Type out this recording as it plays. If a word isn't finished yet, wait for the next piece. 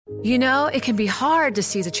You know, it can be hard to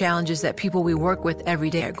see the challenges that people we work with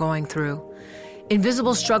every day are going through.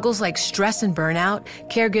 Invisible struggles like stress and burnout,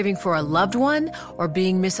 caregiving for a loved one, or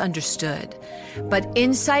being misunderstood. But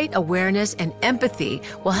insight, awareness, and empathy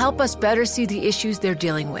will help us better see the issues they're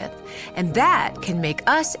dealing with. And that can make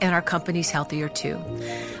us and our companies healthier too.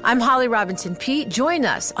 I'm Holly Robinson Peete. Join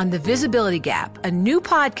us on The Visibility Gap, a new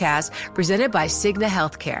podcast presented by Cigna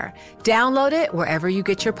Healthcare. Download it wherever you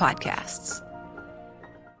get your podcasts.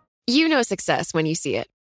 You know success when you see it.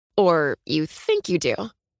 Or you think you do.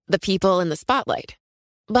 The people in the spotlight.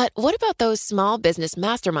 But what about those small business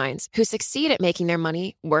masterminds who succeed at making their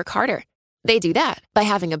money work harder? They do that by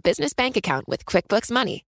having a business bank account with QuickBooks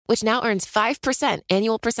Money, which now earns 5%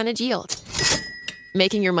 annual percentage yield.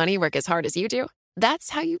 Making your money work as hard as you do?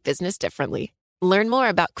 That's how you business differently. Learn more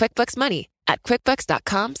about QuickBooks Money at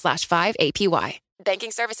quickbooks.com/5APY.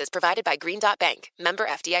 Banking services provided by Green Dot Bank. Member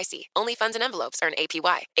FDIC. Only funds and envelopes earn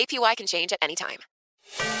APY. APY can change at any time.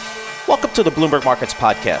 Welcome to the Bloomberg Markets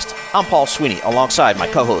Podcast. I'm Paul Sweeney, alongside my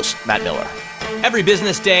co-host, Matt Miller. Every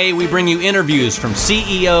business day, we bring you interviews from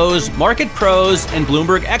CEOs, market pros, and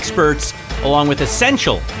Bloomberg experts, along with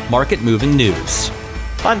essential market-moving news.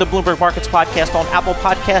 Find the Bloomberg Markets Podcast on Apple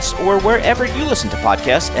Podcasts or wherever you listen to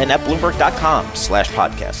podcasts and at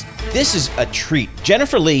Bloomberg.com/podcast. This is a treat.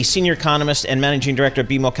 Jennifer Lee, Senior Economist and Managing Director of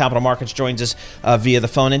BMO Capital Markets, joins us via the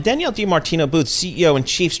phone. And Danielle DiMartino-Booth, CEO and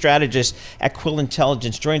Chief Strategist at Quill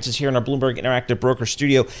Intelligence, joins us here in our Bloomberg Interactive Broker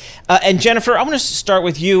studio. And Jennifer, I want to start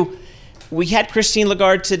with you. We had Christine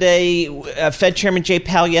Lagarde today, Fed Chairman Jay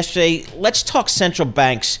Powell yesterday. Let's talk central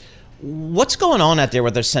banks. What's going on out there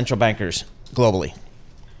with the central bankers globally?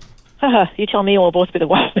 You tell me, and we'll both be the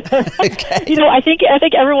one. Okay. You know, I think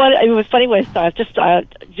everyone. It was funny with just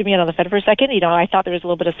zooming in on the Fed for a second. You know, I thought there was a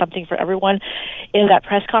little bit of something for everyone in that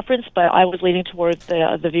press conference, but I was leaning towards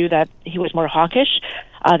the view that he was more hawkish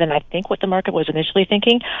than I think what the market was initially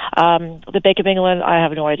thinking. The Bank of England, I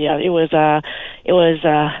have no idea. It was a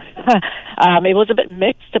bit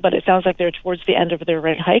mixed, but it sounds like they're towards the end of their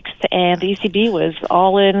rate hikes, and the ECB was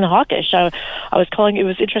all in hawkish. I was calling. It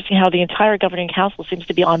was interesting how the entire governing council seems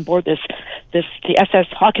to be on board the SS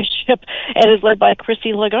hawkish ship, and is led by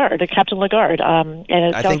Christine Lagarde, Captain Lagarde. And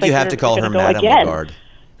it I sounds think like you have to call her Madame Lagarde.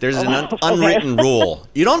 There's an unwritten rule.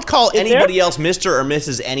 You don't call anybody else Mr. or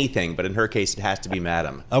Mrs. anything, but in her case, it has to be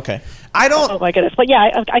Madam. Okay. I don't. Oh my goodness! But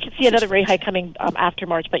yeah, I can see another rate hike coming after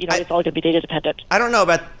March. But it's all going to be data dependent. I don't know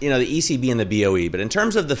about the ECB and the BOE, but in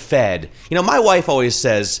terms of the Fed, my wife always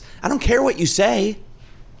says, "I don't care what you say.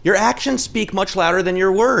 Your actions speak much louder than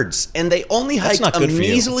your words." And they only hiked a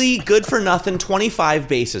measly, good-for-nothing 25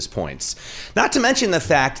 basis points. Not to mention the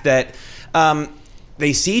fact that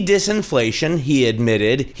they see disinflation, he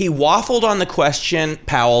admitted. He waffled on the question,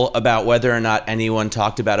 Powell, about whether or not anyone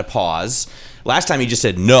talked about a pause. Last time he just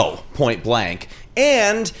said no, point blank.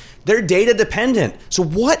 And they're data dependent. So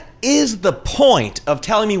what is the point of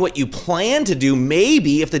telling me what you plan to do,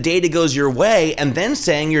 maybe if the data goes your way, and then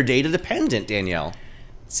saying you're data dependent, Danielle?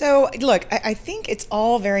 So, look, I think it's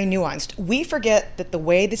all very nuanced. We forget that the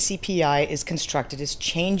way the CPI is constructed is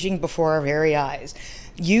changing before our very eyes.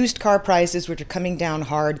 Used car prices, which are coming down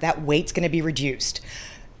hard, that weight's going to be reduced.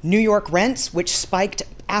 New York rents, which spiked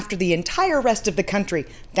after the entire rest of the country,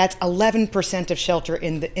 that's 11% of shelter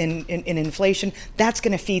in inflation. That's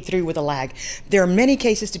going to feed through with a lag. There are many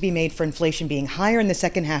cases to be made for inflation being higher in the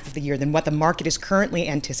second half of the year than what the market is currently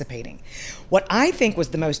anticipating. What I think was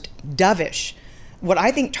the most dovish, what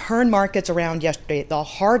I think turned markets around yesterday the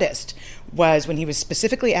hardest, was when he was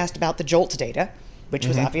specifically asked about the JOLTS data, which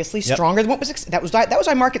was obviously stronger than what was that was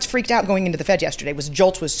why markets freaked out going into the Fed yesterday.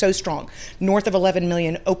 JOLTS was so strong, north of 11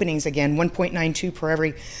 million openings again, 1.92 per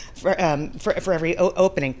every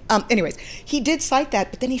opening. Anyways, he did cite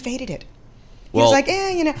that, but then he faded it. He was like,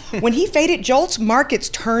 when he faded JOLTS, markets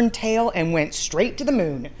turned tail and went straight to the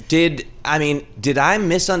moon. Did I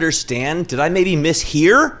misunderstand? Did I maybe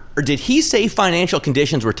mishear? Or did he say financial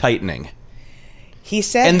conditions were tightening? He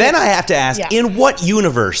said, and then I have to ask, in what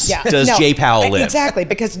universe does Jay Powell live? Exactly,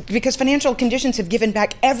 because financial conditions have given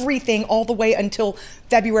back everything all the way until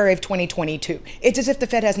February of 2022. It's as if the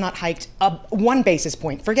Fed has not hiked 1 basis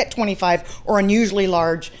point. Forget 25 or unusually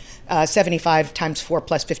large 75 times 4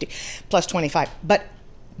 plus 50 plus 25. But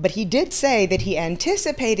he did say that he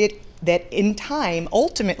anticipated that in time,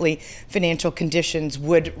 ultimately, financial conditions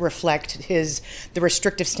would reflect the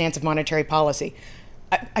restrictive stance of monetary policy.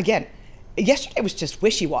 Again, yesterday was just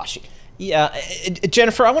wishy-washy. Yeah.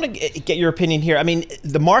 Jennifer, I want to get your opinion here. I mean,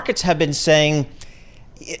 the markets have been saying,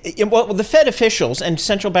 well, the Fed officials and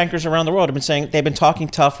central bankers around the world have been saying they've been talking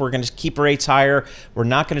tough. We're going to keep rates higher. We're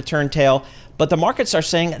not going to turn tail. but the markets are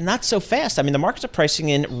saying not so fast. I mean, the markets are pricing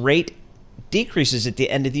in rate decreases at the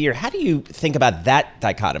end of the year. How do you think about that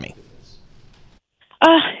dichotomy?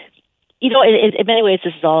 In many ways,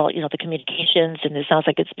 this is all, the communications, and it sounds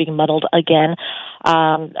like it's being muddled again,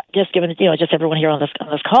 just given, just everyone here on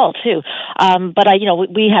this call, too. But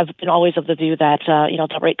we have been always of the view that,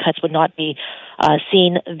 the rate cuts would not be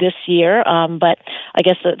seen this year. But I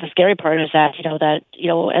guess the scary part is that, as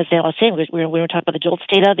Dale was saying, we were talking about the JOLTS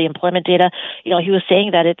data, the employment data, he was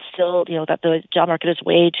saying that it's still, that the job market is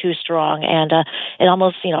way too strong. And it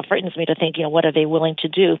almost, frightens me to think, what are they willing to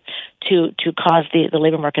do to cause the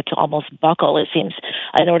labor market to almost buckle, it seems,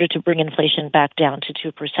 in order to bring inflation back down to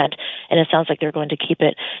 2%. And it sounds like they're going to keep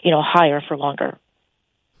it, higher for longer.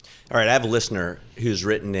 All right, I have a listener who's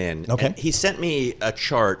written in. Okay. He sent me a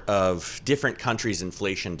chart of different countries'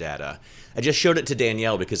 inflation data. I just showed it to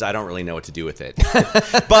Danielle because I don't really know what to do with it.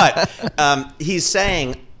 But he's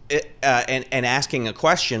saying and asking a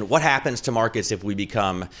question, what happens to markets if we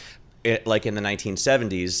become like in the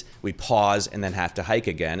 1970s, we pause and then have to hike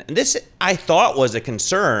again? And this, I thought, was a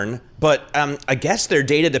concern, but I guess they're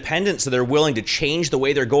data dependent, so they're willing to change the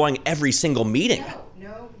way they're going every single meeting.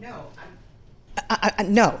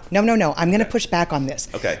 No. I'm going to push back on this.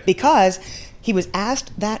 Okay. Because he was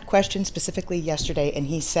asked that question specifically yesterday, and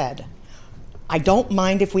he said, I don't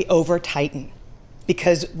mind if we over-tighten,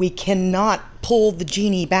 because we cannot pull the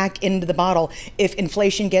genie back into the bottle if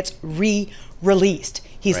inflation gets released.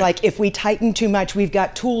 He's Right. like, if we tighten too much, we've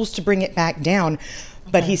got tools to bring it back down.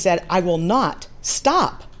 But he said, I will not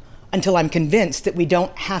stop until I'm convinced that we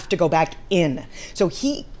don't have to go back in. So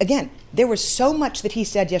there was so much that he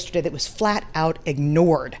said yesterday that was flat out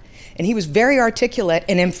ignored. And he was very articulate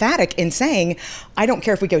and emphatic in saying, I don't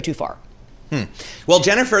care if we go too far. Well,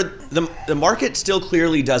 Jennifer, the market still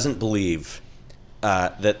clearly doesn't believe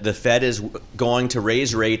that the Fed is going to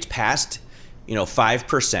raise rates past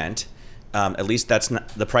 5%. At least that's not,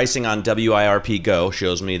 the pricing on WIRP Go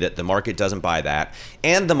shows me that the market doesn't buy that.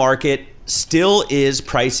 And the market still is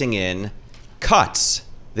pricing in cuts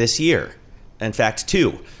this year. In fact,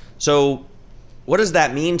 2. So what does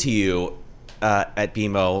that mean to you at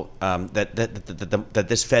BMO, that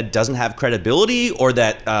this Fed doesn't have credibility, or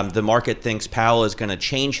that the market thinks Powell is going to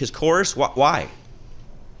change his course? Why?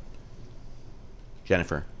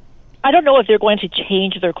 Jennifer? I don't know if they're going to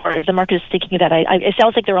change their course. The market is thinking that. It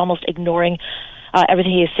sounds like they're almost ignoring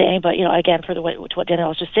everything he is saying. But, again, to what Daniel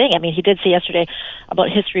was just saying, I mean, he did say yesterday about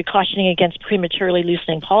history cautioning against prematurely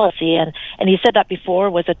loosening policy. And he said that before,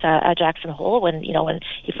 was at Jackson Hole when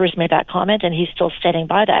he first made that comment, and he's still standing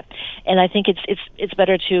by that. And I think it's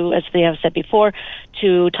better to, as they have said before,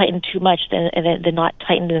 to tighten too much than not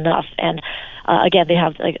tighten enough. And again, they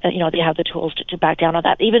have the tools to back down on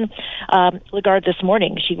that. Even Lagarde this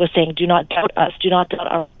morning, she was saying, do not doubt us, do not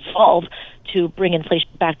doubt our resolve to bring inflation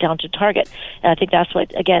back down to target. And I think that's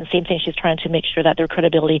what, again, same thing, she's trying to make sure that their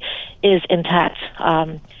credibility is intact.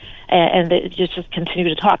 And they just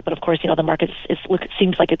continue to talk. But of course, the market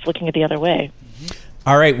seems like it's looking at the other way.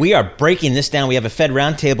 All right, we are breaking this down. We have a Fed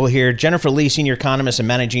roundtable here. Jennifer Lee, Senior Economist and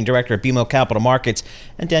Managing Director at BMO Capital Markets,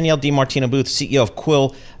 and Danielle DiMartino-Booth, CEO of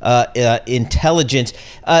Quill Intelligence.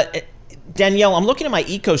 Danielle, I'm looking at my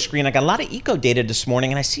eco screen. I got a lot of eco data this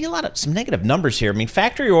morning, and I see some negative numbers here. I mean,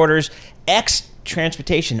 factory orders,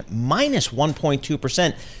 transportation, minus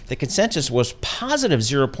 1.2%. The consensus was positive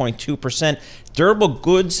 0.2%. Durable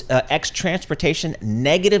goods, transportation,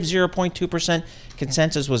 negative 0.2%.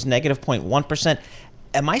 Consensus was negative 0.1%.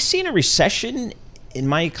 Am I seeing a recession in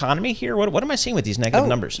my economy here? What am I seeing with these negative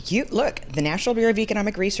numbers? Look, the National Bureau of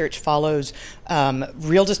Economic Research follows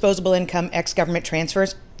real disposable income, ex-government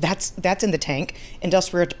transfers. That's in the tank.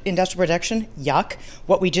 Industrial production, yuck.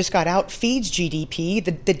 What we just got out feeds GDP.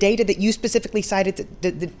 The data that you specifically cited,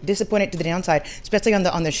 the disappointed to the downside, especially on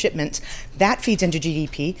the shipments, that feeds into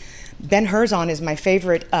GDP. Ben Herzon is my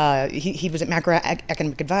favorite. He was at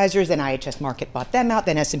Macroeconomic Advisors, then IHS Markit bought them out,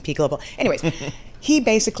 then S&P Global. Anyways, he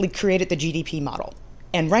basically created the GDP model.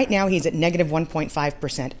 And right now he's at negative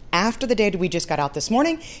 1.5%. After the data we just got out this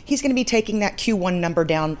morning, he's going to be taking that Q1 number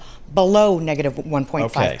down below negative 1.5%.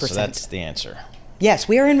 Okay, so that's the answer. Yes,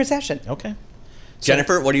 we are in recession. Okay.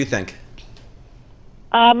 Jennifer, what do you think?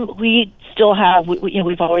 We still have,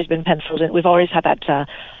 we've always been penciled in. We've always had that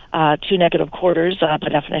 2 negative quarters, by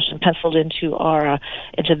definition, penciled into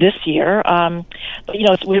into this year. But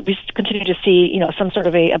we continue to see some sort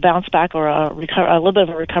of a bounce back or a little bit of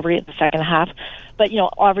a recovery in the second half. But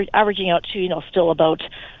averaging out to still about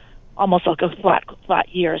almost like a flat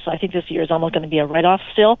year. So I think this year is almost going to be a write-off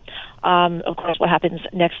still. Of course, what happens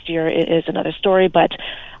next year is another story. But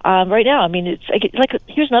right now, I mean, it's like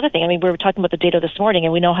here's another thing. I mean, we were talking about the data this morning,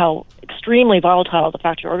 and we know how extremely volatile the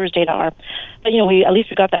factory orders data are. But we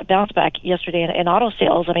got that bounce back yesterday in auto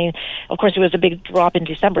sales. I mean, of course, it was a big drop in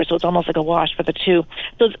December, so it's almost like a wash for the 2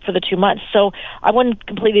 months. So I wouldn't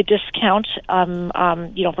completely discount,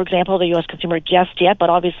 for example, the U.S. consumer just yet. But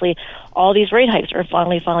obviously, all these rate hikes are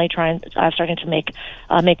finally starting to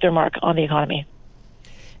make their mark on the economy.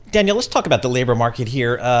 Daniel, let's talk about the labor market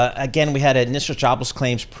here. Again, we had an initial jobless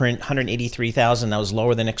claims print, 183,000. That was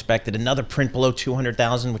lower than expected. Another print below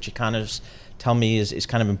 200,000, which economists tell me is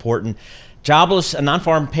kind of important. Jobless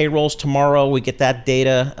non-farm payrolls tomorrow. We get that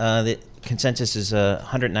data. The consensus is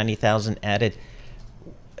 190,000 added.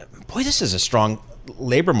 Boy, this is a strong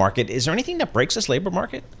labor market. Is there anything that breaks this labor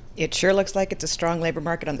market? It sure looks like it's a strong labor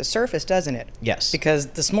market on the surface, doesn't it? Yes. Because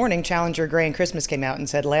this morning, Challenger Gray and Christmas came out and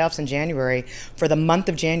said layoffs in January, for the month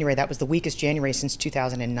of January, that was the weakest January since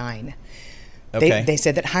 2009. Okay. They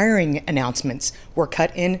said that hiring announcements were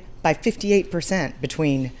cut in by 58%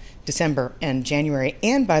 between December and January.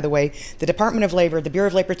 And by the way, the Department of Labor, the Bureau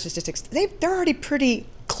of Labor Statistics, they're already pretty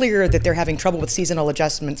clear that they're having trouble with seasonal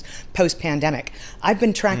adjustments post-pandemic. I've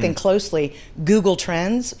been tracking closely Google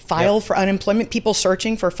Trends, for unemployment, people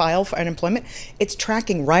searching for file for unemployment. It's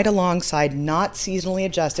tracking right alongside not seasonally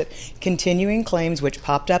adjusted continuing claims, which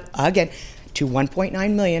popped up again to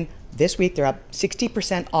 1.9 million. This week, they're up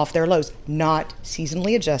 60% off their lows, not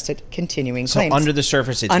seasonally adjusted continuing claims. So under the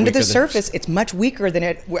surface, it's under weaker the surface, it's much weaker than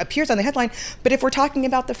it appears on the headline. But if we're talking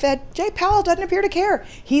about the Fed, Jay Powell doesn't appear to care.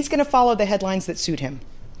 He's going to follow the headlines that suit him.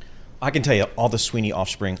 I can tell you, all the Sweeney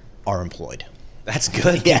offspring are employed. That's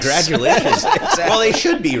good. Yes. Congratulations. Exactly. Well, they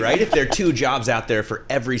should be, right? If there are 2 jobs out there for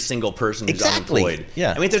every single person who's unemployed.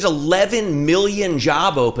 Yeah. I mean, if there's 11 million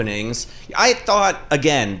job openings. I thought,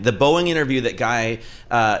 again, the Boeing interview that Guy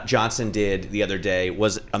Johnson did the other day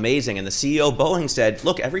was amazing. And the CEO of Boeing said,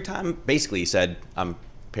 look, every time, basically he said, I'm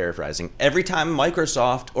paraphrasing, every time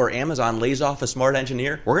Microsoft or Amazon lays off a smart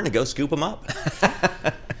engineer, we're going to go scoop them up.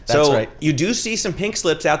 That's right. You do see some pink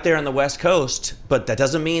slips out there on the West Coast, but that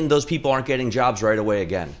doesn't mean those people aren't getting jobs right away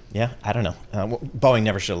again. Yeah, I don't know. Boeing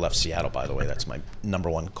never should have left Seattle, by the way. That's my number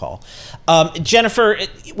one call. Jennifer,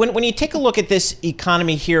 when you take a look at this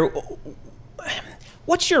economy here,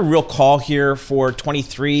 what's your real call here for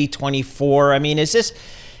 23, 24? I mean, is this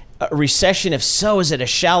a recession? If so, is it a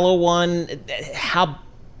shallow one?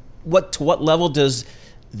 To what level does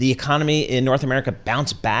the economy in North America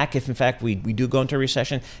bounce back if, in fact, we do go into a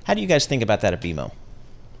recession? How do you guys think about that at BMO?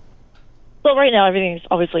 Well, right now everything's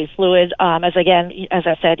obviously fluid. As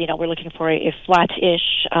I said, we're looking for a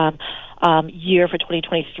flat-ish year for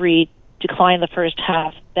 2023. Decline the first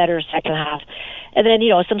half, better second half, and then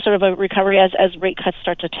some sort of a recovery as rate cuts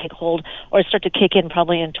start to take hold or start to kick in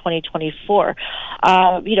probably in 2024.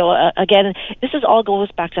 Again, this all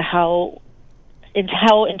goes back to how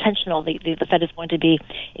intentional the Fed is going to be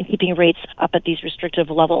in keeping rates up at these restrictive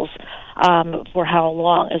levels for how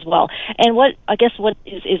long as well. And what is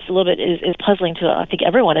a little bit is puzzling to I think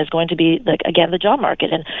everyone is going to be the job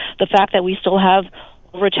market and the fact that we still have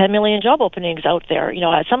over 10 million job openings out there.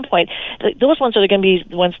 At some point, those ones are going to be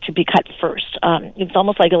the ones to be cut first. It's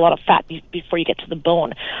almost like a lot of fat before you get to the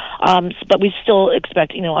bone. But we still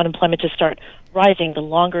expect, unemployment to start rising the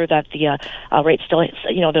longer that the rate still,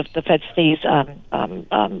 the Fed stays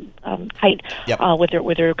tight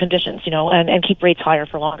with their conditions, and keep rates higher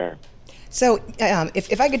for longer. So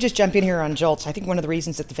if I could just jump in here on JOLTS, I think one of the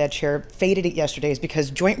reasons that the Fed chair faded it yesterday is because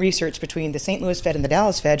joint research between the St. Louis Fed and the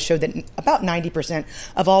Dallas Fed showed that about 90%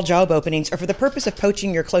 of all job openings are for the purpose of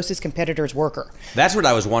poaching your closest competitor's worker. That's what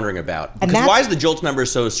I was wondering about. Because why is the JOLTS number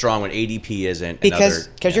so strong when ADP isn't? Because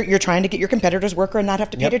you're trying to get your competitor's worker and not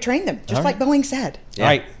have to pay to train them, just like Boeing said. Yeah. All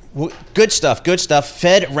right. Well, good stuff.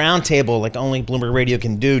 Fed Roundtable, like only Bloomberg Radio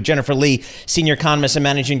can do. Jennifer Lee, Senior Economist and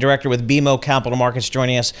Managing Director with BMO Capital Markets,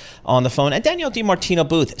 joining us on the phone. And Danielle DiMartino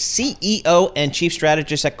Booth, CEO and Chief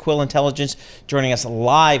Strategist at Quill Intelligence, joining us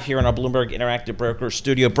live here in our Bloomberg Interactive Broker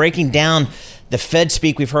studio, breaking down the Fed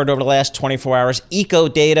speak we've heard over the last 24 hours, eco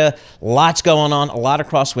data, lots going on, a lot of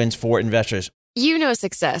crosswinds for investors. You know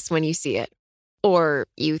success when you see it. Or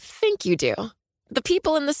you think you do. The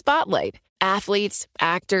people in the spotlight. Athletes,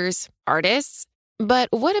 actors, artists. But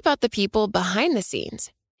what about the people behind the scenes?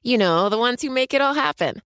 The ones who make it all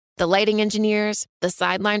happen. The lighting engineers, the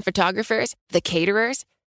sideline photographers, the caterers.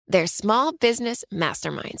 They're small business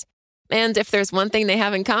masterminds. And if there's one thing they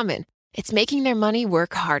have in common, it's making their money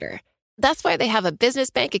work harder. That's why they have a business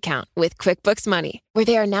bank account with QuickBooks Money, where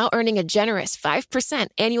they are now earning a generous 5%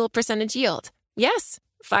 annual percentage yield. Yes,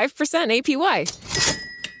 5% APY.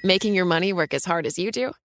 Making your money work as hard as you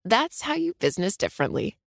do? That's how you business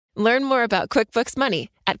differently. Learn more about QuickBooks Money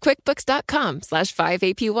at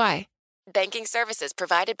quickbooks.com/5APY. Banking services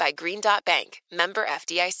provided by Green Dot Bank, member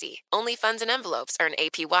FDIC. Only funds and envelopes earn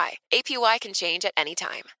APY. APY can change at any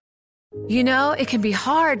time. You know, it can be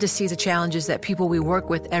hard to see the challenges that people we work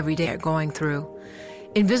with every day are going through.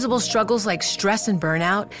 Invisible struggles like stress and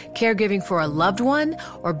burnout, caregiving for a loved one,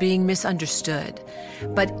 or being misunderstood.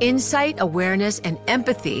 But insight, awareness, and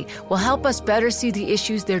empathy will help us better see the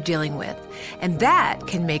issues they're dealing with. And that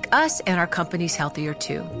can make us and our companies healthier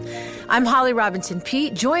too. I'm Holly Robinson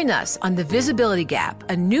Peete. Join us on The Visibility Gap,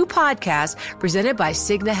 a new podcast presented by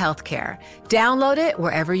Cigna Healthcare. Download it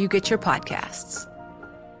wherever you get your podcasts.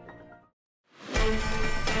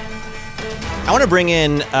 I want to bring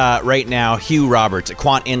in right now Hugh Roberts at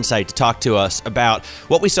Quant Insight to talk to us about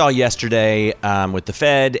what we saw yesterday with the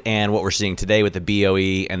Fed and what we're seeing today with the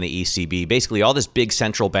BOE and the ECB. Basically, all this big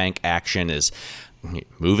central bank action is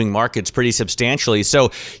moving markets pretty substantially.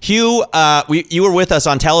 So, Hugh, you were with us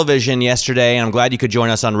on television yesterday, and I'm glad you could join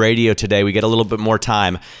us on radio today. We get a little bit more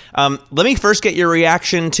time. Let me first get your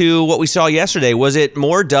reaction to what we saw yesterday. Was it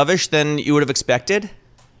more dovish than you would have expected?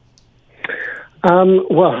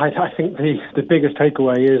 Well, I think the biggest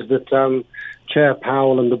takeaway is that Chair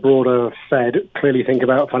Powell and the broader Fed clearly think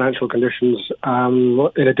about financial conditions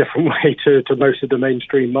in a different way to most of the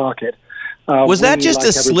mainstream market. Was that just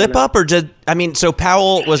a slip up, or so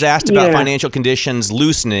Powell was asked about financial conditions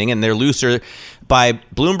loosening, and they're looser by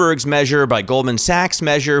Bloomberg's measure, by Goldman Sachs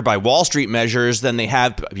measure, by Wall Street measures than they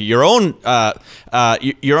have your own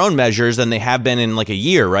measures than they have been in like a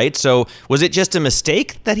year, right? So was it just a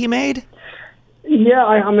mistake that he made? Yeah,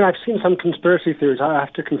 I mean, I've seen some conspiracy theories. I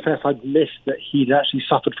have to confess I'd missed that he'd actually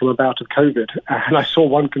suffered from a bout of COVID. And I saw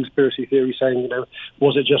one conspiracy theory saying,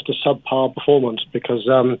 was it just a subpar performance because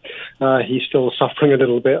he's still suffering a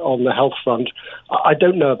little bit on the health front? I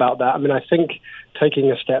don't know about that. I mean, I think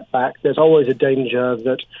taking a step back, there's always a danger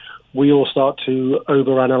that we all start to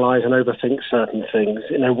overanalyze and overthink certain things.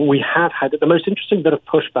 We have had the most interesting bit of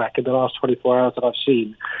pushback in the last 24 hours that I've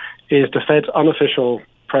seen is the Fed's unofficial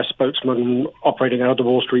press spokesman operating out of the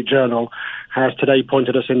Wall Street Journal has today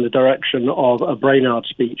pointed us in the direction of a Brainard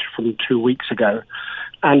speech from 2 weeks ago,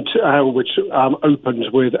 and which opens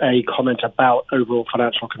with a comment about overall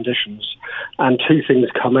financial conditions. And two things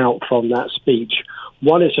come out from that speech.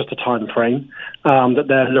 One is just a time frame that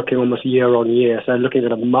they're looking almost year on year. So they're looking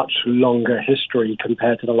at a much longer history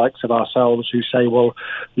compared to the likes of ourselves who say, well,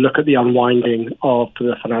 look at the unwinding of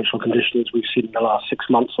the financial conditions we've seen in the last 6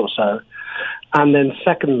 months or so. And then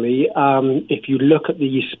secondly, if you look at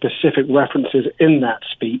the specific references in that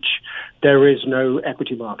speech, there is no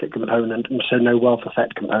equity market component and so no wealth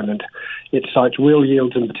effect component. It cites real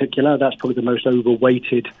yields in particular. That's probably the most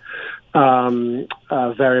overweighted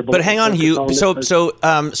variable. But hang on, Hugh. So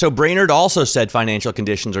Brainard also said financial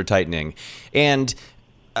conditions are tightening. And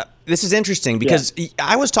this is interesting because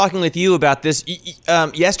I was talking with you about this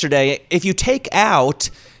yesterday. If you take out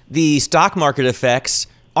the stock market effects,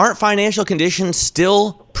 aren't financial conditions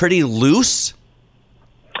still pretty loose?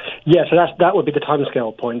 Yeah, so that would be the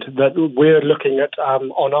timescale point that we're looking at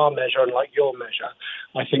on our measure and like your measure.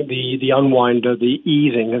 I think the unwind or the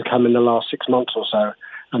easing has come in the last 6 months or so.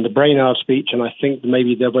 And the Brainard speech, and I think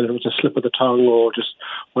maybe whether it was a slip of the tongue or just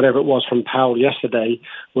whatever it was from Powell yesterday,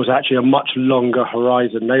 was actually a much longer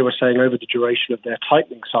horizon. They were saying over the duration of their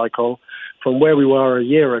tightening cycle, from where we were a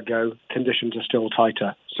year ago, conditions are still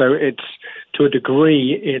tighter. So it's, to a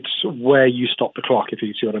degree, it's where you stop the clock, if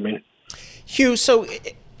you see what I mean. Hugh, so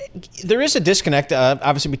there is a disconnect,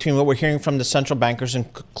 obviously, between what we're hearing from the central bankers,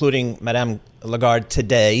 including Madame Lagarde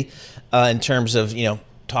today, in terms of,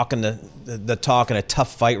 talking the talk and a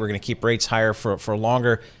tough fight. We're going to keep rates higher for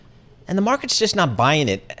longer. And the market's just not buying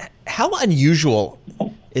it. How unusual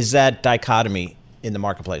is that dichotomy in the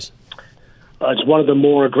marketplace? It's one of the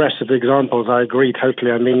more aggressive examples. I agree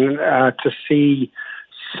totally. I mean, to see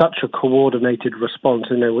such a coordinated response,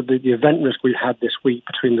 with the event risk we had this week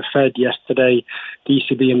between the Fed yesterday, the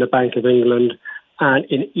ECB and the Bank of England, and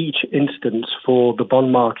in each instance for the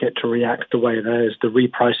bond market to react the way there is, the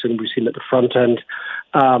repricing we've seen at the front end.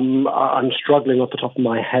 I'm struggling off the top of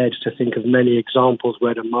my head to think of many examples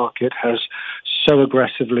where the market has so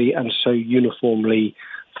aggressively and so uniformly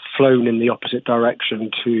flown in the opposite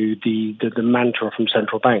direction to the mantra from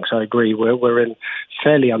central banks. I agree. We're in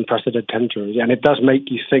fairly unprecedented territory, and it does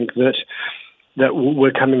make you think that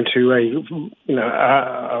we're coming to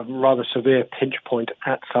a rather severe pinch point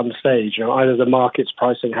at some stage. Either the market's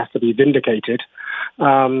pricing has to be vindicated,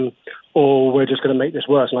 or we're just going to make this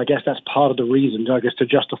worse. And I guess that's part of the reason, I guess, to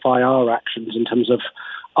justify our actions in terms of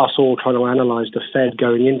us all trying to analyse the Fed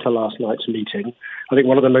going into last night's meeting. I think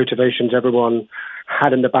one of the motivations everyone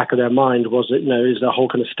had in the back of their mind was that, is the whole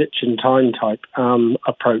kind of stitch in time type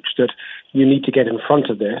approach that you need to get in front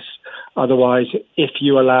of this. Otherwise, if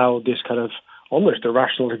you allow this kind of almost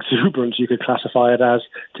irrational exuberance, you could classify it as,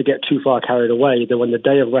 to get too far carried away, then when the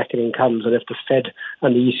day of reckoning comes and if the Fed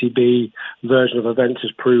and the ECB version of events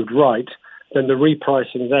is proved right, then the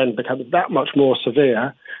repricing then becomes that much more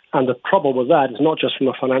severe. And the problem with that is not just from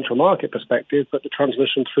a financial market perspective, but the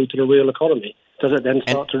transmission through to the real economy. Does it then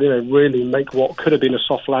start to really make what could have been a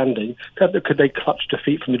soft landing? Could they clutch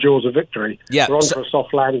defeat from the jaws of victory? Yeah, We're on for a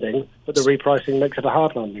soft landing, but the repricing makes it a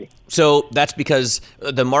hard landing. So that's because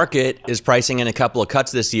the market is pricing in a couple of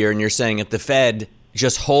cuts this year, and you're saying if the Fed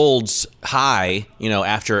just holds high,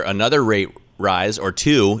 after another rate rise or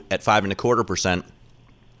two at 5.25%,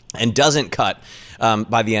 and doesn't cut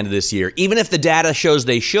by the end of this year, even if the data shows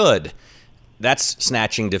they should, that's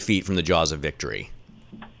snatching defeat from the jaws of victory.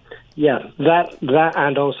 Yeah, that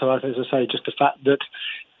and also, as I say, just the fact that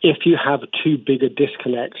if you have too big a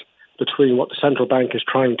disconnect between what the central bank is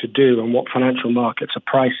trying to do and what financial markets are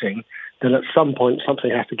pricing, then at some point something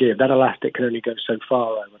has to give. That elastic can only go so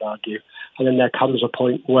far, I would argue. And then there comes a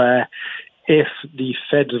point where if the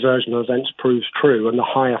Fed's version of events proves true and the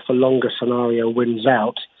higher for longer scenario wins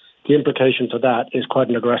out, the implication for that is quite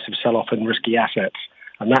an aggressive sell-off in risky assets.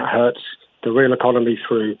 And that hurts the real economy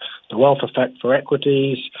through the wealth effect for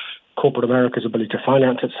equities, corporate America's ability to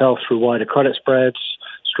finance itself through wider credit spreads,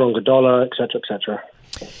 stronger dollar, et cetera, et cetera.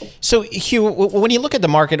 So, Hugh, when you look at the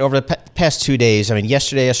market over the past 2 days,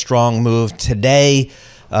 yesterday a strong move, today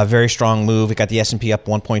a very strong move. We got the S&P up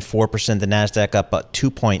 1.4%, the NASDAQ up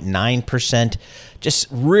 2.9%. Just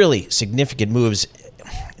really significant moves.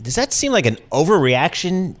 Does that seem like an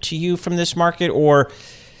overreaction to you from this market, or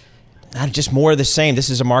just more of the same? This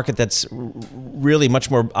is a market that's really much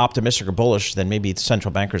more optimistic or bullish than maybe the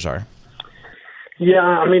central bankers are.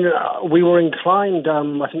 Yeah, we were inclined,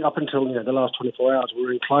 I think up until the last 24 hours, we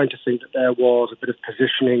were inclined to think that there was a bit of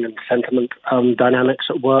positioning and sentiment dynamics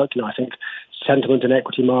at work. I think sentiment in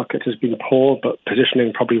equity markets has been poor, but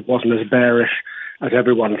positioning probably wasn't as bearish as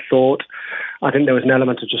everyone thought. I think there was an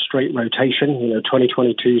element of just straight rotation.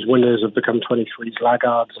 2022's winners have become 23's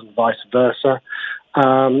laggards and vice versa.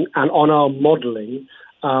 And on our modelling,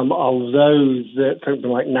 although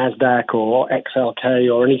something like NASDAQ or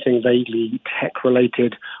XLK or anything vaguely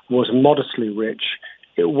tech-related was modestly rich,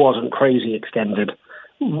 it wasn't crazy extended.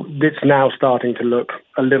 It's now starting to look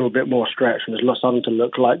a little bit more stretched, and it's starting to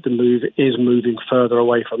look like the move is moving further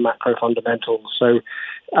away from macro fundamentals. So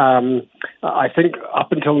I think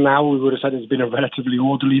up until now we would have said it's been a relatively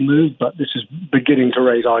orderly move, but this is beginning to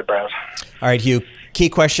raise eyebrows. All right, Hugh, key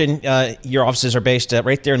question. Your offices are based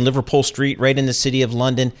right there in Liverpool Street, right in the city of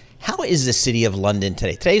London. How is the city of London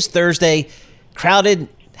today? Today's Thursday, crowded.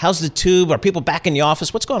 How's the tube? Are people back in the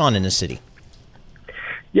office? What's going on in the city?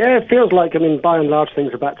 Yeah, it feels like, by and large,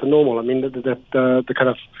 things are back to normal. The kind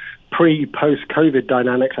of pre-post-COVID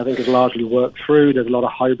dynamics, I think, has largely worked through. There's a lot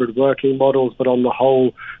of hybrid working models, but on the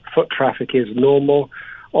whole, foot traffic is normal.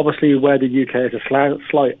 Obviously, where the UK is a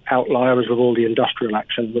slight outlier is with all the industrial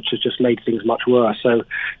action, which has just made things much worse. So,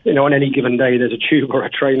 on any given day, there's a tube or a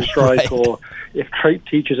train strike, right. Or if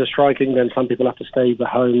teachers are striking, then some people have to stay at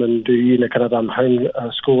home and do, home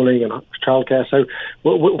schooling and childcare. So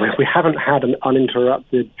we haven't had an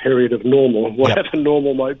uninterrupted period of normal, whatever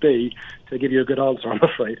normal might be, to give you a good answer, I'm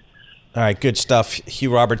afraid. All right, good stuff.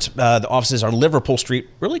 Hugh Roberts, the offices are on Liverpool Street,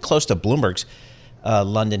 really close to Bloomberg's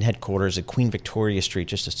London headquarters at Queen Victoria Street,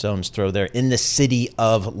 just a stone's throw there in the city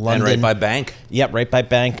of London. And right by Bank. Yep, right by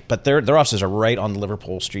Bank. But their offices are right on the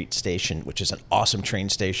Liverpool Street station, which is an awesome train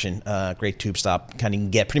station. Great tube stop. Kind of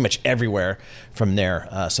can get pretty much everywhere from there.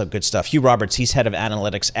 So good stuff. Hugh Roberts, he's head of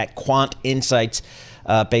analytics at Quant Insights,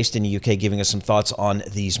 based in the UK, giving us some thoughts on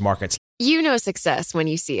these markets. You know success when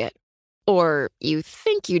you see it. Or you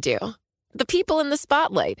think you do. The people in the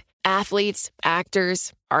spotlight. Athletes,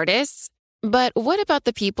 actors, artists. But what about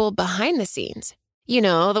the people behind the scenes?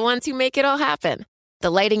 The ones who make it all happen. The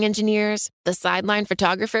lighting engineers, the sideline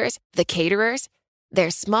photographers, the caterers. They're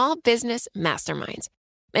small business masterminds.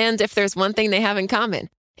 And if there's one thing they have in common,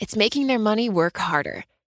 it's making their money work harder.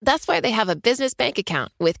 That's why they have a business bank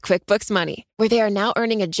account with QuickBooks Money, where they are now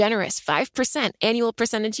earning a generous 5% annual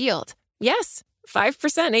percentage yield. Yes,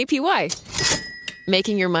 5% APY.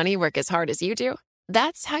 Making your money work as hard as you do?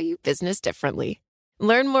 That's how you business differently.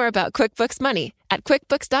 Learn more about QuickBooks Money at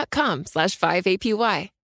quickbooks.com/5APY.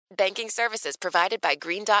 Banking services provided by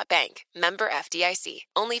Green Dot Bank, member FDIC.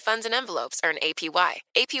 Only funds and envelopes earn APY.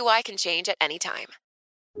 APY can change at any time.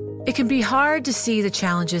 It can be hard to see the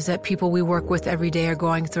challenges that people we work with every day are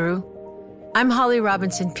going through. I'm Holly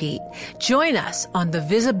Robinson Pete. Join us on The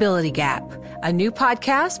Visibility Gap, a new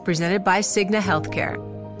podcast presented by Cigna Healthcare.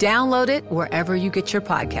 Download it wherever you get your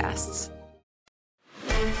podcasts.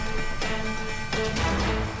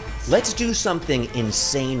 Let's do something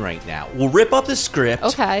insane right now. We'll rip up the script.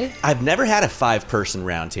 Okay. I've never had a 5-person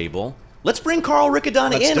roundtable. Let's bring Carl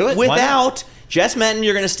Riccadonna in do it. without Jess Menton.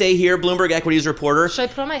 You're going to stay here, Bloomberg Equities reporter. Should I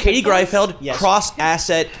put on my Katie headphones? Greifeld,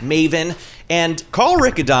 cross-asset maven. And Carl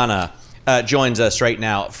Riccadonna joins us right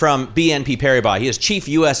now from BNP Paribas. He is chief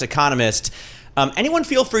U.S. economist. Anyone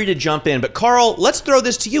feel free to jump in. But Carl, let's throw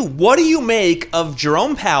this to you. What do you make of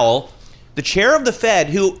Jerome Powell, the chair of the Fed,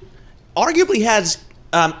 who arguably has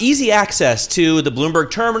easy access to the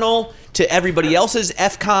Bloomberg terminal, to everybody else's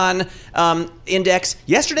FCON index?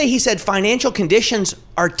 Yesterday he said financial conditions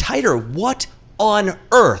are tighter. What on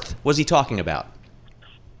earth was he talking about?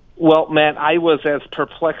 Well, Matt, I was as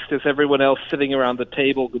perplexed as everyone else sitting around the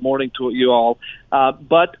table. Good morning to you all.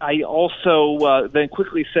 But I also then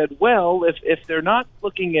quickly said, well, if they're not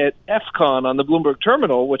looking at FCON on the Bloomberg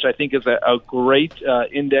terminal, which I think is a great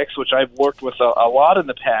index, which I've worked with a lot in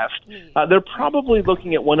the past, they're probably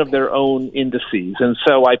looking at one of their own indices. And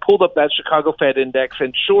so I pulled up that Chicago Fed index,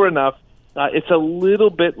 and sure enough, it's a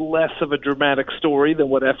little bit less of a dramatic story than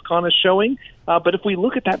what FCON is showing. But if we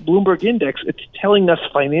look at that Bloomberg index, it's telling us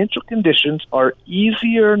financial conditions are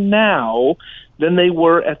easier now than they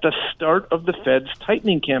were at the start of the Fed's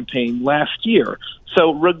tightening campaign last year.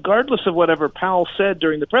 So regardless of whatever Powell said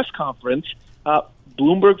during the press conference,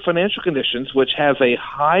 Bloomberg financial conditions, which has a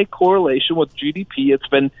high correlation with GDP, it's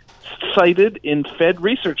been cited in Fed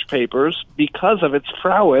research papers because of its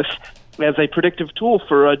prowess as a predictive tool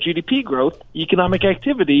for GDP growth, economic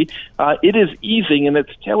activity, it is easing, and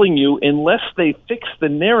it's telling you unless they fix the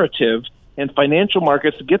narrative and financial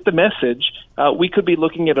markets get the message, we could be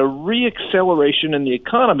looking at a reacceleration in the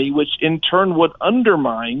economy, which in turn would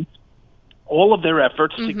undermine all of their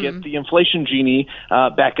efforts to get the inflation genie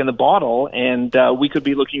back in the bottle, and we could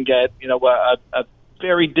be looking at a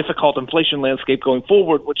very difficult inflation landscape going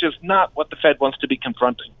forward, which is not what the Fed wants to be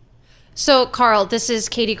confronting. So, Carl, this is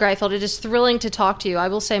Katie Greifeld. It is thrilling to talk to you. I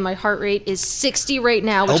will say my heart rate is 60 right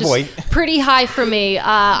now, which is pretty high for me.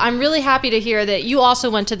 I'm really happy to hear that you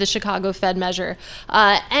also went to the Chicago Fed measure.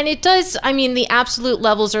 And it does, the absolute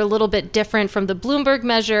levels are a little bit different from the Bloomberg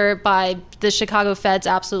measure by the Chicago Fed's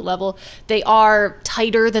absolute level. They are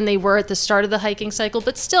tighter than they were at the start of the hiking cycle,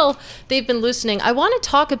 but still, they've been loosening. I want to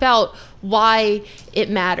talk about why it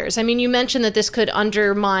matters. You mentioned that this could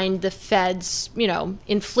undermine the Fed's,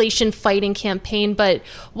 inflation fighting campaign, but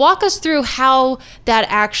walk us through how that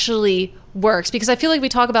actually works, because I feel like we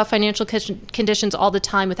talk about financial conditions all the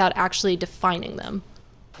time without actually defining them.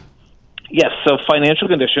 Yes, so financial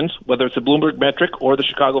conditions, whether it's a Bloomberg metric or the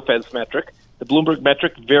Chicago Fed's metric, the Bloomberg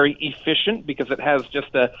metric, very efficient because it has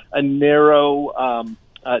just a narrow,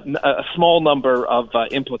 a small number of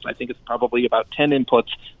inputs. I think it's probably about 10 inputs.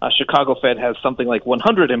 Chicago Fed has something like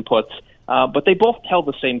 100 inputs, but they both tell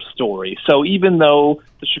the same story. So even though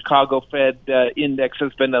the Chicago Fed index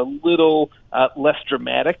has been a little less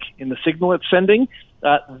dramatic in the signal it's sending,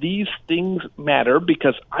 these things matter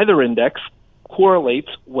because either index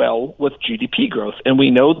correlates well with GDP growth. And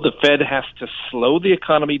we know the Fed has to slow the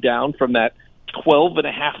economy down from that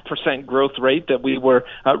 12.5% growth rate that we were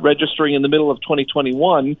registering in the middle of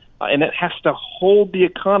 2021, and it has to hold the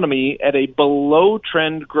economy at a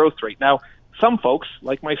below-trend growth rate. Now, some folks,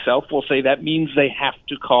 like myself, will say that means they have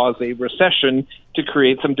to cause a recession to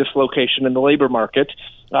create some dislocation in the labor market.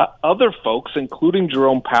 Other folks, including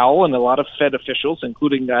Jerome Powell and a lot of Fed officials,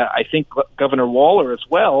 including, I think, Governor Waller as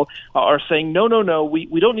well, are saying, no,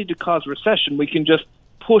 we don't need to cause recession. We can just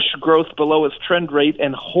push growth below its trend rate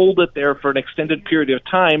and hold it there for an extended period of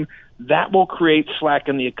time. That will create slack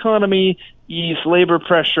in the economy, ease labor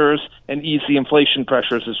pressures, and ease the inflation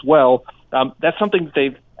pressures as well. That's something that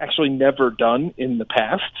they've actually never done in the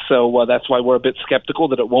past, so that's why we're a bit skeptical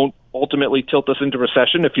that it won't ultimately tilt us into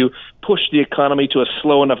recession. If you push the economy to a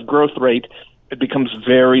slow enough growth rate, it becomes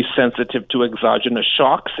very sensitive to exogenous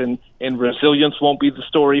shocks, and resilience won't be the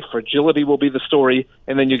story, fragility will be the story,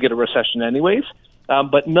 and then you get a recession anyways.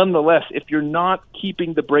 But nonetheless, if you're not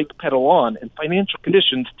keeping the brake pedal on, and financial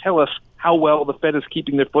conditions tell us how well the Fed is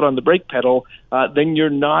keeping their foot on the brake pedal, then you're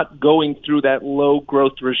not going through that low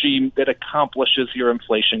growth regime that accomplishes your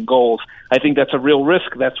inflation goals. I think that's a real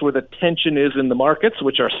risk. That's where the tension is in the markets,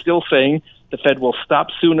 which are still saying the Fed will stop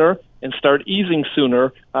sooner and start easing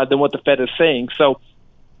sooner than what the Fed is saying. So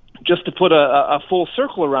just to put a full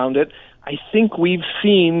circle around it, I think we've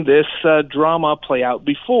seen this drama play out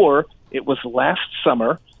before. It was last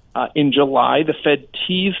summer. In July, the Fed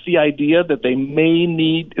teased the idea that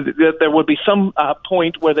that there would be some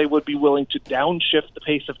point where they would be willing to downshift the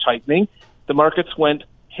pace of tightening. The markets went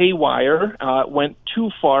haywire, went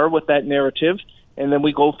too far with that narrative, and then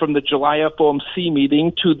we go from the July FOMC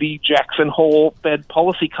meeting to the Jackson Hole Fed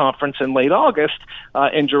Policy Conference in late August,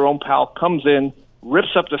 and Jerome Powell comes in,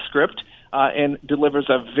 rips up the script, and delivers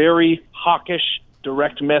a very hawkish,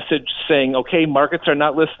 direct message saying, okay, markets are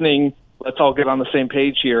not listening, let's all get on the same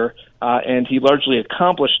page here. And he largely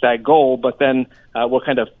accomplished that goal, but then we're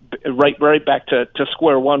kind of right back to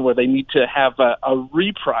square one, where they need to have a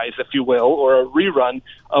reprise, if you will, or a rerun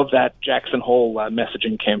of that Jackson Hole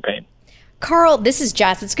messaging campaign. Carl, this is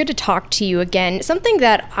Jess. It's good to talk to you again. Something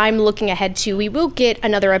that I'm looking ahead to, we will get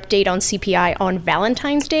another update on CPI on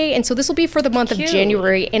Valentine's Day, and so this will be for the month of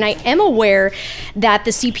January. And I am aware that the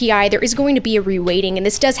CPI, there is going to be a reweighting, and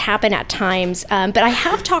this does happen at times. But I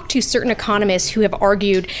have talked to certain economists who have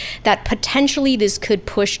argued that potentially this could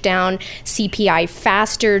push down CPI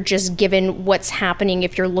faster, just given what's happening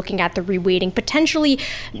if you're looking at the reweighting. Potentially,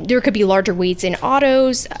 there could be larger weights in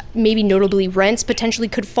autos, maybe notably rents potentially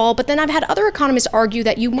could fall. But then I've had other economists argue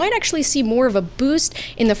that you might actually see more of a boost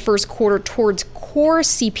in the first quarter towards core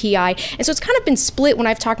CPI. And so it's kind of been split when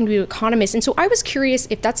I've talked to economists. And so I was curious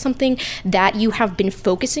if that's something that you have been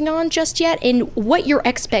focusing on just yet, and what your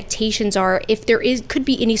expectations are, if there could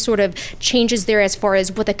be any sort of changes there as far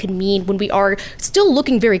as what that could mean when we are still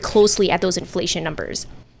looking very closely at those inflation numbers.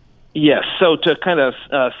 Yes. So to kind of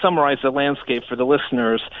summarize the landscape for the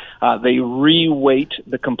listeners, they reweight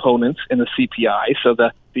the components in the CPI. So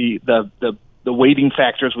the weighting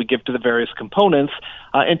factors we give to the various components,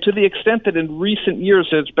 and to the extent that in recent years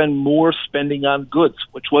there's been more spending on goods,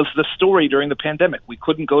 which was the story during the pandemic. We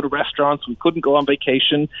couldn't go to restaurants, we couldn't go on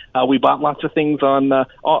vacation, we bought lots of things on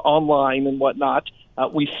online and whatnot.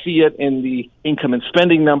 We see it in the income and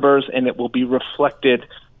spending numbers, and it will be reflected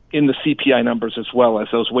in the CPI numbers as well as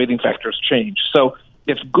those weighting factors change. So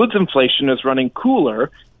if goods inflation is running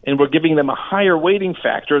cooler and we're giving them a higher weighting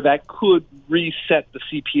factor, that could reset the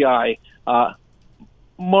CPI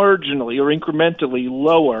marginally or incrementally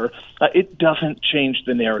lower. It doesn't change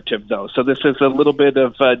the narrative, though. So this is a little bit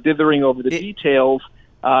of dithering over the details.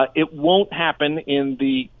 It won't happen in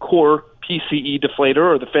the core PCE deflator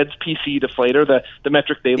or the Fed's PCE deflator, the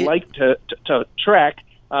metric they like to track.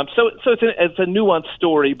 So it's a nuanced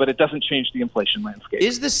story, but it doesn't change the inflation landscape.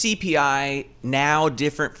 Is the CPI now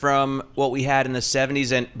different from what we had in the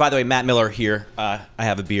 70s? And by the way, Matt Miller here. I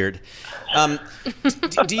have a beard.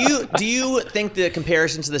 Do you think the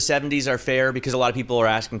comparisons to the 70s are fair? Because a lot of people are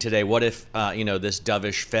asking today, what if this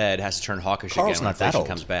dovish Fed has to turn hawkish again when inflation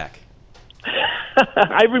comes back?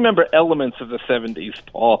 I remember elements of the 70s,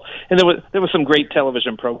 Paul, and there was some great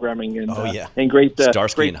television programming and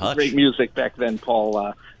great music back then,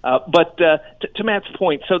 Paul. But to Matt's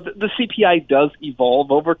point, so the CPI does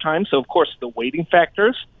evolve over time. So of course the weighting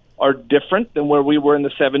factors are different than where we were in the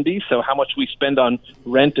 70s. So how much we spend on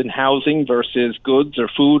rent and housing versus goods or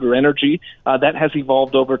food or energy, that has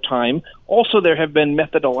evolved over time. Also, there have been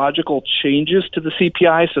methodological changes to the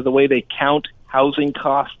CPI. So the way they count housing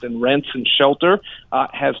costs and rents and shelter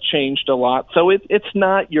has changed a lot. So it's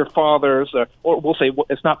not your father's, or we'll say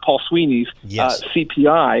it's not Paul Sweeney's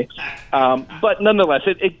CPI, but nonetheless,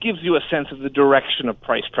 it gives you a sense of the direction of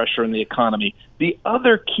price pressure in the economy. The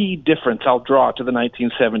other key difference I'll draw to the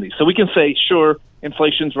 1970s. So we can say, sure,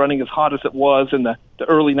 inflation's running as hot as it was in the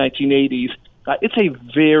early 1980s. It's a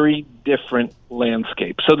very different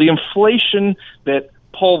landscape. So the inflation that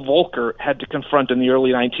Paul Volcker had to confront in the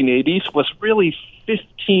early 1980s was really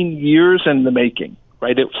 15 years in the making,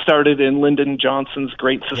 right? It started in Lyndon Johnson's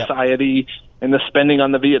Great Society and the spending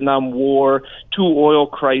on the Vietnam War, two oil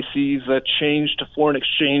crises, a change to foreign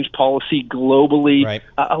exchange policy globally,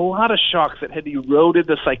 a lot of shocks that had eroded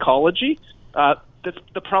the psychology.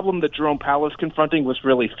 The problem that Jerome Powell is confronting was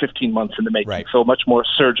really 15 months in the making, so a much more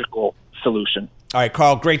surgical solution. All right,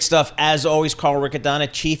 Carl, great stuff. As always, Carl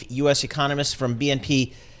Riccadonna, Chief U.S. Economist from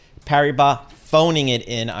BNP Paribas, phoning it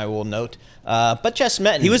in, I will note. But Jess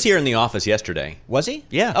Metton. He was here in the office yesterday. Was he?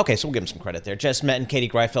 Yeah. Okay, so we'll give him some credit there. Jess Metton, Katie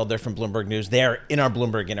Greifeld, they're from Bloomberg News. They're in our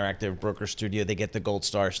Bloomberg Interactive Broker Studio. They get the gold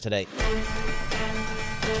stars today.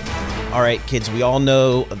 All right, kids, we all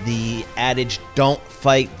know the adage, don't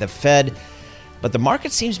fight the Fed. But the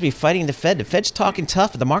market seems to be fighting the Fed. The Fed's talking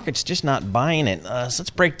tough, but the market's just not buying it. So let's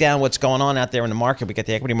break down what's going on out there in the market. We got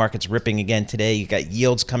the equity markets ripping again today. You got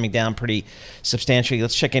yields coming down pretty substantially.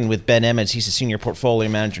 Let's check in with Ben Emmons. He's a senior portfolio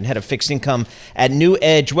manager and head of fixed income at New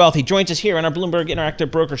Edge Wealth. He joins us here in our Bloomberg Interactive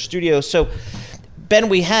Broker studio. So, Ben,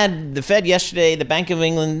 we had the Fed yesterday, the Bank of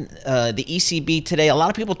England, the ECB today. A lot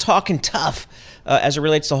of people talking tough as it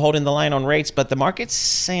relates to holding the line on rates, but the market's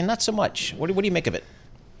saying not so much. What do you make of it?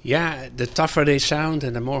 Yeah, the tougher they sound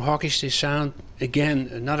and the more hawkish they sound, again,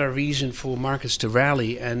 another reason for markets to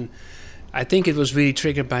rally. And I think it was really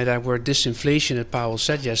triggered by that word disinflation that Powell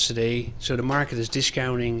said yesterday. So the market is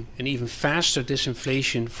discounting an even faster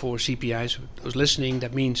disinflation for CPI. So I was listening,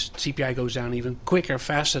 that means CPI goes down even quicker,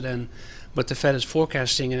 faster than what the Fed is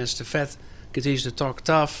forecasting. And as the Fed continues to talk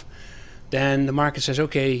tough, then the market says,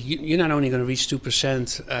 okay, you're not only going to reach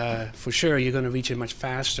 2% for sure, you're going to reach it much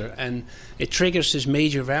faster. And it triggers this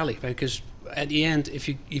major rally, because at the end, if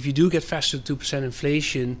you do get faster to 2%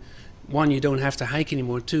 inflation, one, you don't have to hike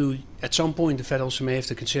anymore. Two, at some point, the Fed also may have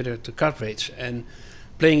to consider to cut rates and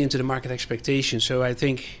playing into the market expectations. So I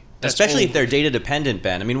think that's especially if they're data dependent,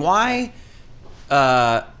 Ben. I mean, why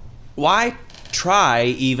try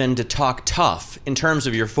even to talk tough in terms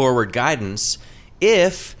of your forward guidance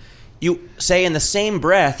if you say in the same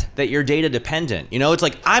breath that you're data dependent? You know, it's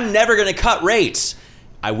like, I'm never going to cut rates.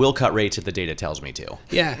 I will cut rates if the data tells me to.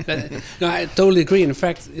 Yeah, no, I totally agree. In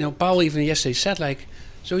fact, Powell even yesterday said,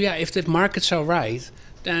 so yeah, if the markets are right,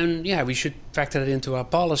 then yeah, we should factor that into our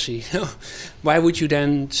policy. Why would you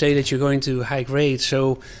then say that you're going to hike rates?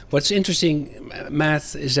 So what's interesting,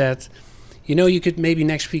 Matt, is that, you could maybe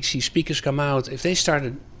next week see speakers come out. If they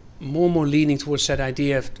started more and more leaning towards that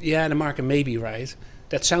idea of, yeah, the market may be right,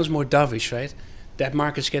 that sounds more dovish, right? That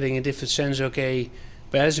market's getting a different sense, okay,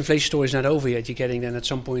 but as inflation story is not over yet, you're getting then at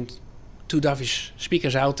some point too dovish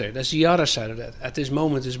speakers out there. That's the other side of that. At this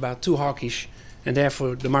moment, it's about too hawkish, and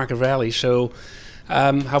therefore the market rallies. So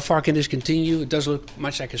how far can this continue? It does look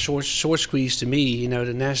much like a short squeeze to me. The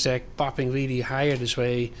NASDAQ popping really higher this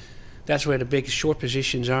way. That's where the big short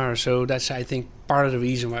positions are. So that's, I think, part of the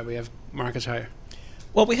reason why we have markets higher.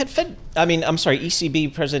 Well, we had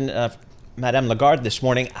ECB President Madame Lagarde this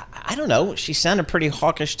morning. I don't know. She sounded pretty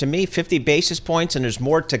hawkish to me. 50 basis points, and there's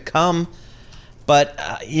more to come. But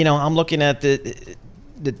I'm looking at the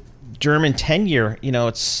German 10-year.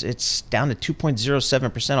 It's down to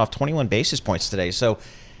 2.07% off 21 basis points today. So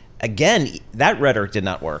again, that rhetoric did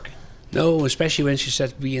not work. No, especially when she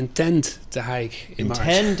said we intend to hike in March.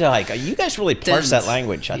 Intend to hike. You guys really parse that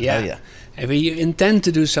language, I tell you. If you intend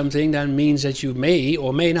to do something, that means that you may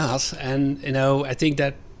or may not. And I think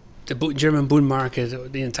that the German bond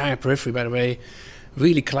market, the entire periphery, by the way,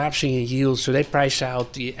 really collapsing in yields. So they price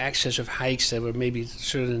out the excess of hikes that were maybe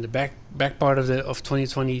sort of in the back part of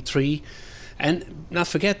 2023. And not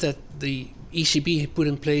forget that the ECB had put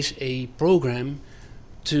in place a program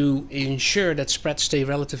to ensure that spreads stay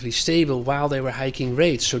relatively stable while they were hiking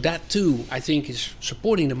rates. So that too, I think, is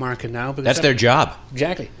supporting the market now. Because that's their job.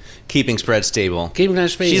 Exactly. Keeping spreads stable. Keeping them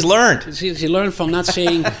stable. She's learned. She learned from not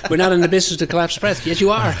saying we're not in the business to collapse spreads. Yes,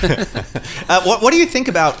 you are. What do you think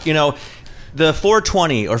about, the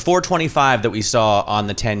 420 or 425 that we saw on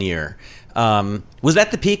the 10-year? Was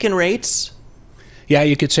that the peak in rates? Yeah,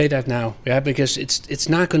 you could say that now. Yeah, because it's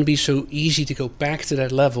not going to be so easy to go back to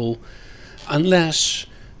that level unless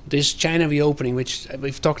this China reopening, which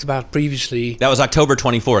we've talked about previously. That was October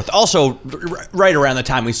 24th. Also, right around the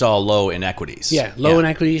time we saw a low in equities. Yeah, low in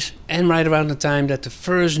equities, and right around the time that the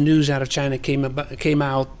first news out of China came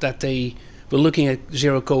out that they were looking at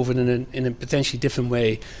zero COVID in a potentially different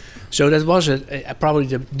way. So that was probably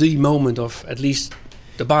the moment of at least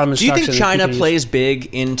the bottom. Do you think China plays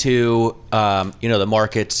big into the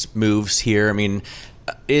market's moves here? I mean,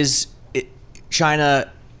 is the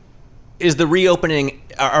reopening?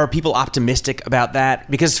 Are people optimistic about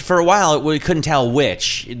that? Because for a while we couldn't tell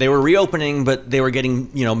which. They were reopening, but they were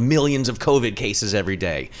getting millions of COVID cases every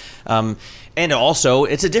day. And also,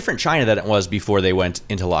 it's a different China than it was before they went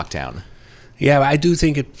into lockdown. Yeah, I do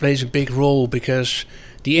think it plays a big role because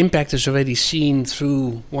the impact is already seen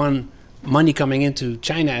through money coming into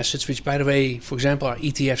China assets, which, by the way, for example, are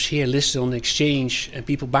ETFs here listed on the exchange and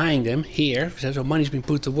people buying them here. So money's been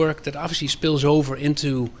put to work that obviously spills over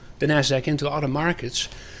into the NASDAQ, into other markets.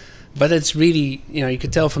 But it's really, you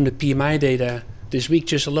could tell from the PMI data this week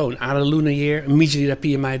just alone, out of the lunar year, immediately that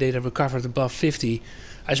PMI data recovered above 50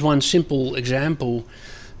 as one simple example.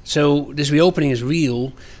 So this reopening is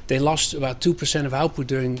real. They lost about 2% of output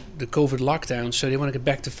during the COVID lockdown, so they want to get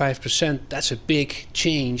back to 5%. That's a big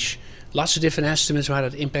change. Lots of different estimates of how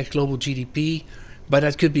that impacts global GDP, but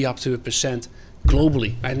that could be up to 1%.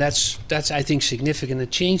 globally, and that's I think significant.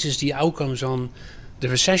 It changes the outcomes on the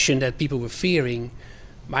recession that people were fearing.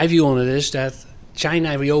 My view on it is that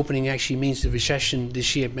China reopening actually means the recession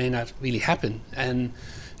this year may not really happen, and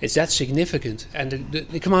it's that significant. And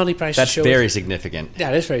the commodity prices that's show very significant.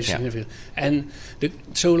 Yeah, that's very significant. And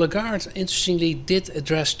so Lagarde, interestingly, did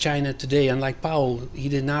address China today. Unlike Powell, he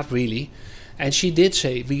did not really. And she did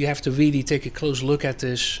say we have to really take a close look at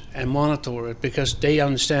this and monitor it, because they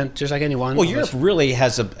understand, just like anyone. Well, Europe really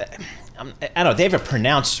has I don't know, they have a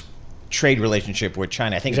pronounced trade relationship with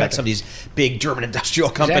China. I think about some of these big German industrial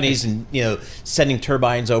companies and, sending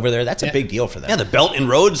turbines over there. That's a big deal for them. Yeah, the Belt and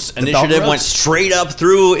Roads Initiative went straight up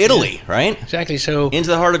through Italy, right? Exactly. So into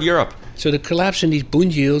the heart of Europe. So the collapse in these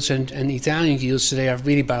Bund yields and Italian yields today are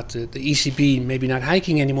really about the ECB maybe not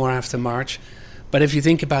hiking anymore after March. But if you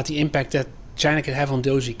think about the impact that China could have on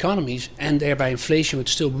those economies, and thereby inflation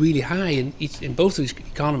was still really high in both of these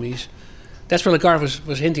economies, that's what Lagarde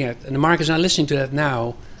was hinting at. And the market's not listening to that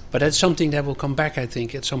now. But that's something that will come back, I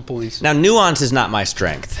think, at some point. Now, nuance is not my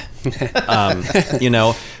strength,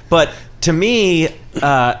 But to me,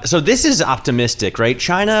 so this is optimistic, right?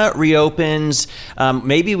 China reopens.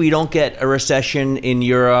 Maybe we don't get a recession in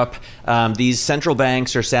Europe. These central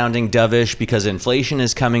banks are sounding dovish because inflation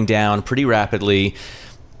is coming down pretty rapidly.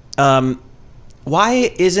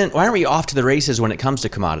 Why aren't we off to the races when it comes to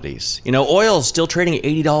commodities? Oil is still trading at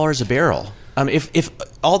 $80 a barrel. If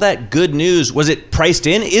all that good news, was it priced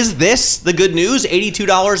in? Is this the good news,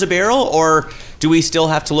 $82 a barrel, or do we still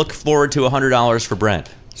have to look forward to $100 for Brent?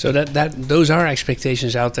 So those are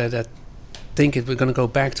expectations out there that think we're going to go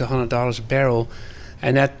back to $100 a barrel,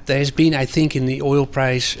 and that there has been, I think, in the oil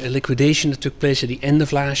price a liquidation that took place at the end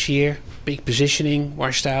of last year, big positioning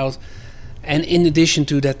washed out, and in addition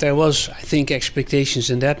to that, there was, I think, expectations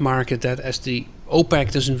in that market that as the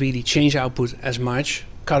OPEC doesn't really change output as much,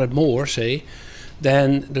 cut it more, say,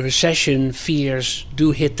 then the recession fears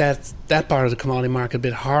do hit that part of the commodity market a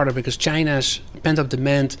bit harder, because China's pent-up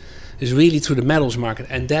demand is really through the metals market,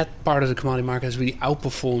 and that part of the commodity market has really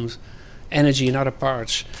outperformed energy in other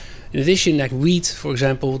parts. In addition, like wheat, for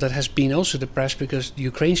example, that has been also depressed because the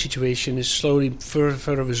Ukraine situation is slowly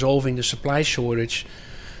further resolving the supply shortage,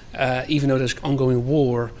 even though there's ongoing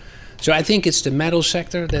war. So I think it's the metal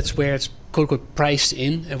sector that's where it's quote-unquote priced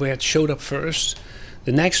in and where it showed up first.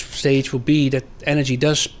 The next stage will be that energy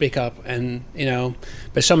does pick up, and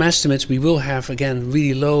by some estimates we will have again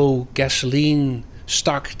really low gasoline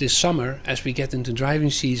stock this summer as we get into driving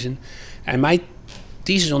season. And my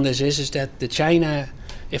thesis on this is that the China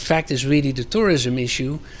effect is really the tourism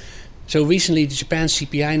issue. So recently the Japan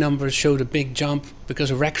CPI numbers showed a big jump because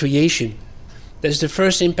of recreation. There's the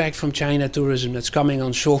first impact from China tourism that's coming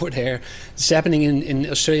on shore there. It's happening in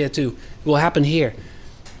Australia too. It will happen here.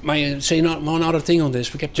 Say not one other thing on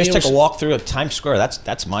this. We kept just took a walk through Times Square.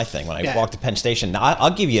 That's my thing. When I walk to Penn Station,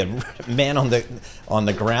 I'll give you a man on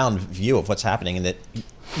the ground view of what's happening. And that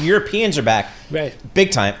Europeans are back, right, big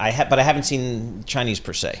time. But I haven't seen Chinese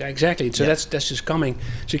per se. Exactly. So that's just coming.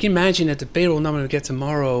 So you can imagine that the payroll number we get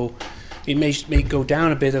tomorrow, it may go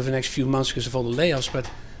down a bit over the next few months because of all the layoffs, but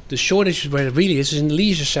the shortage where it really is in the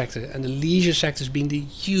leisure sector, and the leisure sector has been the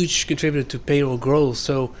huge contributor to payroll growth.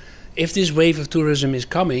 So if this wave of tourism is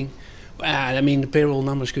coming, the payroll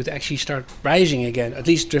numbers could actually start rising again, at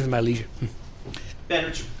least driven by leisure.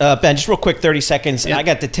 Ben, just real quick, 30 seconds. Yeah. I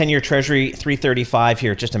got the 10-year Treasury, 335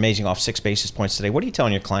 here, just amazing, off 6 basis points today. What are you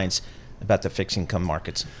telling your clients about the fixed income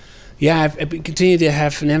markets? Yeah, I continue to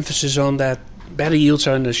have an emphasis on that. Better yields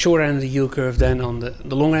are on the short end of the yield curve than on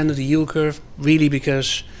the long end of the yield curve, really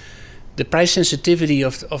because the price sensitivity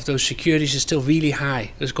of those securities is still really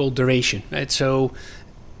high. It's called duration, right? So,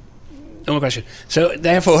 no more question. So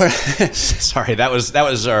therefore, sorry, that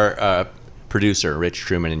was our producer, Rich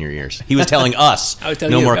Truman, in your ears. He was telling us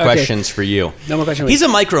no more questions for you. No more questions. He's a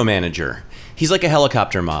micromanager. He's like a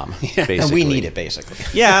helicopter mom, basically. And we need it, basically.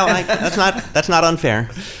 Yeah, that's not unfair.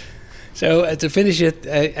 So to finish it,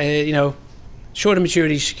 shorter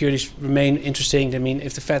maturity securities remain interesting. I mean,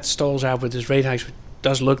 if the Fed stalls out with its rate hikes, which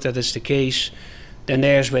does look that it's the case, then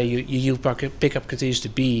there's where your yield pickup continues to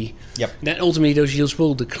be. Yep. Then ultimately those yields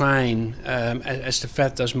will decline as the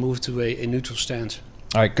Fed does move to a neutral stance.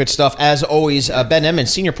 All right, good stuff. As always, Ben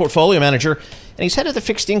Emmons, Senior Portfolio Manager, and he's head of the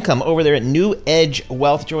fixed income over there at New Edge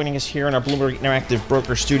Wealth, joining us here in our Bloomberg Interactive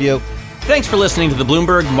Broker Studio. Thanks for listening to the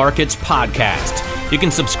Bloomberg Markets Podcast. You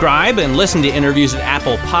can subscribe and listen to interviews at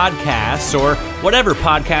Apple Podcasts or whatever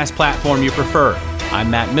podcast platform you prefer. I'm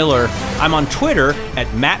Matt Miller. I'm on Twitter at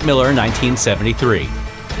MattMiller1973.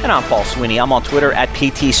 And I'm Paul Sweeney. I'm on Twitter at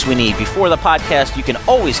PT Sweeney. Before the podcast, you can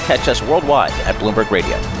always catch us worldwide at Bloomberg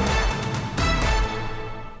Radio.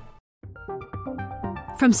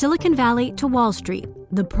 From Silicon Valley to Wall Street,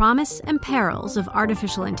 the promise and perils of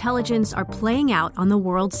artificial intelligence are playing out on the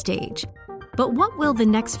world stage. But what will the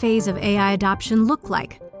next phase of AI adoption look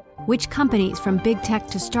like? Which companies from big tech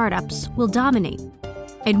to startups will dominate?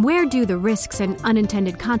 And where do the risks and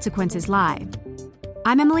unintended consequences lie?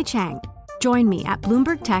 I'm Emily Chang. Join me at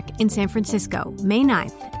Bloomberg Tech in San Francisco, May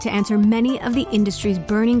 9th, to answer many of the industry's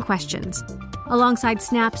burning questions, alongside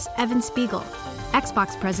Snap's Evan Spiegel,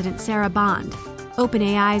 Xbox President Sarah Bond,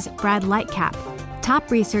 OpenAI's Brad Lightcap,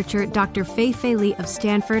 top researcher Dr. Fei-Fei Li of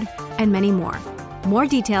Stanford, and many more. More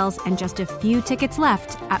details and just a few tickets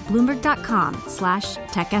left at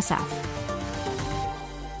Bloomberg.com/TechSF.